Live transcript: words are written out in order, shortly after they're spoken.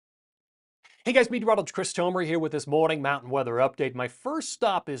Hey guys, Meteorologist Chris Tomer here with this morning mountain weather update. My first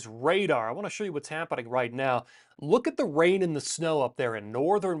stop is radar. I want to show you what's happening right now. Look at the rain and the snow up there in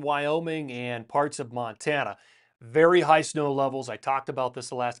northern Wyoming and parts of Montana. Very high snow levels. I talked about this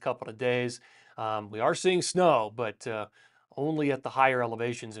the last couple of days. We are seeing snow, but only at the higher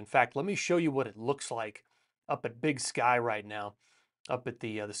elevations. In fact, let me show you what it looks like up at Big Sky right now, up at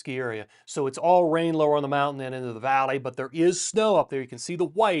the ski area. So it's all rain lower on the mountain and into the valley, but there is snow up there. You can see the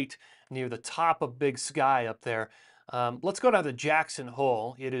white near the top of Big Sky up there. Let's go down to Jackson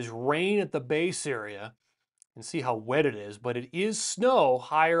Hole. It is rain at the base area and see how wet it is, but it is snow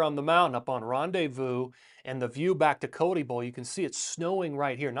higher on the mountain up on Rendezvous and the view back to Cody Bowl. You can see it's snowing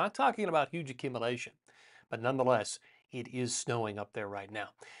right here. Not talking about huge accumulation, but nonetheless, it is snowing up there right now.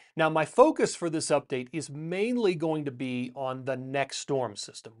 Now, my focus for this update is mainly going to be on the next storm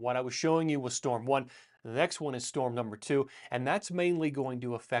system. What I was showing you was storm one. The next one is storm number two, and that's mainly going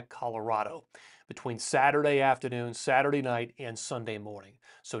to affect Colorado between Saturday afternoon, Saturday night, and Sunday morning.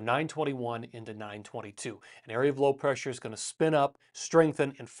 So 921 into 922. An area of low pressure is going to spin up,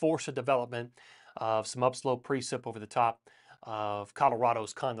 strengthen, and force a development of some upslope precip over the top of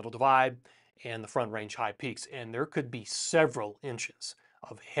Colorado's Continental Divide and the Front Range high peaks. And there could be several inches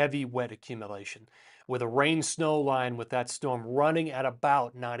of heavy wet accumulation with a rain snow line with that storm running at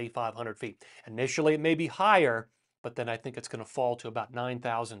about 9,500 feet. Initially, it may be higher, but then I think it's going to fall to about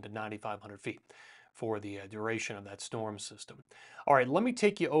 9,000 to 9,500 feet for the duration of that storm system. All right, let me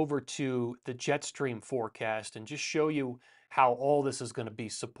take you over to the jet stream forecast and just show you how all this is going to be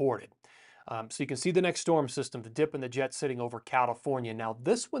supported. So you can see the next storm system, the dip in the jet sitting over California. Now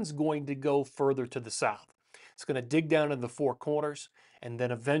this one's going to go further to the south. It's going to dig down into the Four Corners and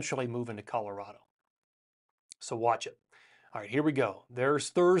then eventually move into Colorado. So watch it. All right, here we go. There's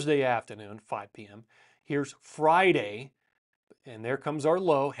Thursday afternoon, 5 p.m. Here's Friday, and there comes our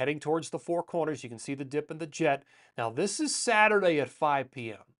low heading towards the Four Corners. You can see the dip in the jet. Now this is Saturday at 5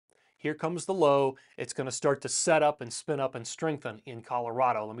 p.m. Here comes the low. It's going to start to set up and spin up and strengthen in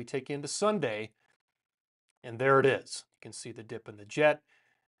Colorado. Let me take you into Sunday, and there it is. You can see the dip in the jet,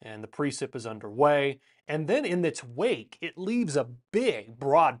 and the precip is underway. And then in its wake, it leaves a big,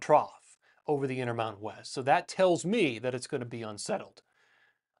 broad trough over the Intermountain West. So that tells me that it's going to be unsettled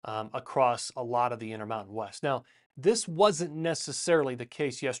across a lot of the Intermountain West. Now, this wasn't necessarily the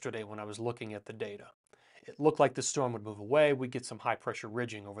case yesterday when I was looking at the data. It looked like the storm would move away. We'd get some high pressure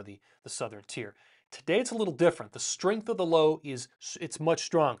ridging over the southern tier. Today it's a little different. The strength of the low it's much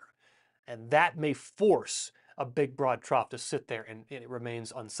stronger. And that may force a big broad trough to sit there and it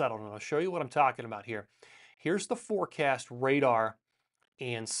remains unsettled. And I'll show you what I'm talking about here. Here's the forecast radar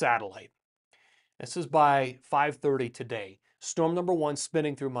and satellite. This is by 5:30 today. Storm number one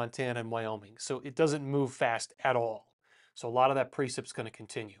spinning through Montana and Wyoming. So it doesn't move fast at all. So a lot of that precip's going to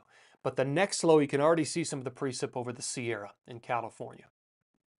continue. But the next low, you can already see some of the precip over the Sierra in California.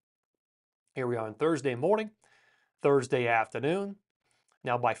 Here we are on Thursday morning, Thursday afternoon.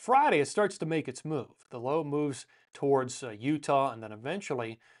 Now by Friday, it starts to make its move. The low moves towards Utah and then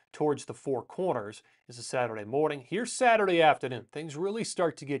eventually towards the Four Corners is a Saturday morning. Here's Saturday afternoon. Things really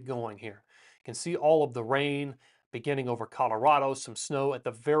start to get going here. You can see all of the rain beginning over Colorado, some snow at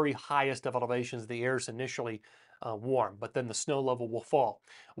the very highest of elevations. The air is initially warm, but then the snow level will fall.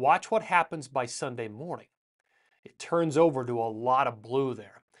 Watch what happens by Sunday morning. It turns over to a lot of blue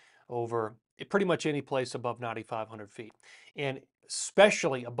there over pretty much any place above 9,500 feet. And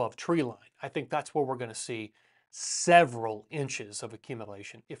especially above tree line. I think that's where we're going to see several inches of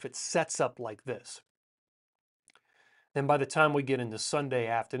accumulation if it sets up like this. Then by the time we get into Sunday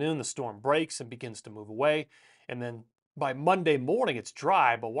afternoon, the storm breaks and begins to move away. And then by Monday morning, it's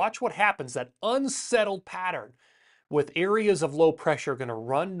dry. But watch what happens, that unsettled pattern with areas of low pressure going to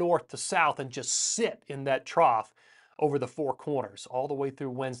run north to south and just sit in that trough over the Four Corners all the way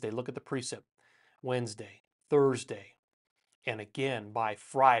through Wednesday. Look at the precip. Wednesday, Thursday, and again by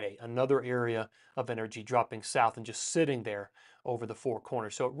Friday, another area of energy dropping south and just sitting there over the Four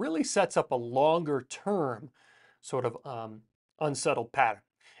Corners. So it really sets up a longer term sort of unsettled pattern.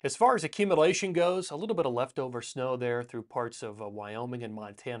 As far as accumulation goes, a little bit of leftover snow there through parts of Wyoming and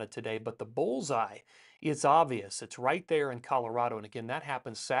Montana today, but the bullseye is obvious. It's right there in Colorado. And again, that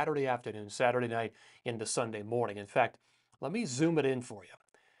happens Saturday afternoon, Saturday night into Sunday morning. In fact, let me zoom it in for you.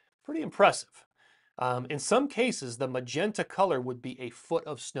 Pretty impressive. In some cases, the magenta color would be a foot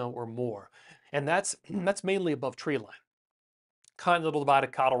of snow or more. And that's mainly above tree line. Continental Divide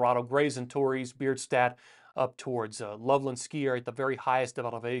of Colorado, Grays and Torreys, Beardstadt, up towards Loveland Ski Area at the very highest of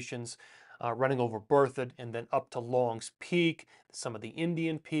elevations. running over Berthoud and then up to Long's Peak, some of the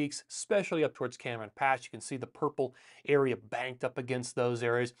Indian peaks, especially up towards Cameron Pass. You can see the purple area banked up against those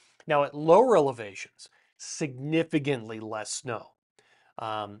areas. Now at lower elevations, significantly less snow.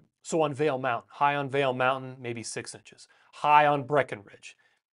 So on Vail Mountain, high on Vail Mountain, maybe 6 inches. High on Breckenridge,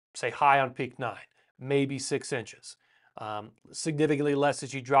 say high on Peak 9, maybe 6 inches. Significantly less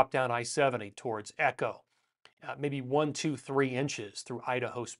as you drop down I-70 towards Echo, maybe 1, 2, 3 inches through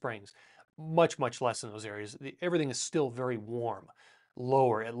Idaho Springs. Much, much less in those areas. Everything is still very warm,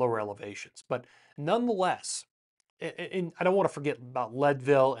 lower at lower elevations. But nonetheless, and I don't want to forget about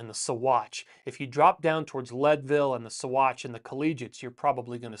Leadville and the Saguache. If you drop down towards Leadville and the Saguache and the Collegiates, you're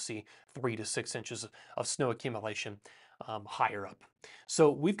probably going to see 3 to 6 inches of snow accumulation higher up.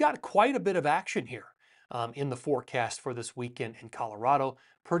 So we've got quite a bit of action here in the forecast for this weekend in Colorado.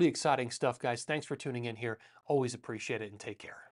 Pretty exciting stuff, guys. Thanks for tuning in here. Always appreciate it, and take care.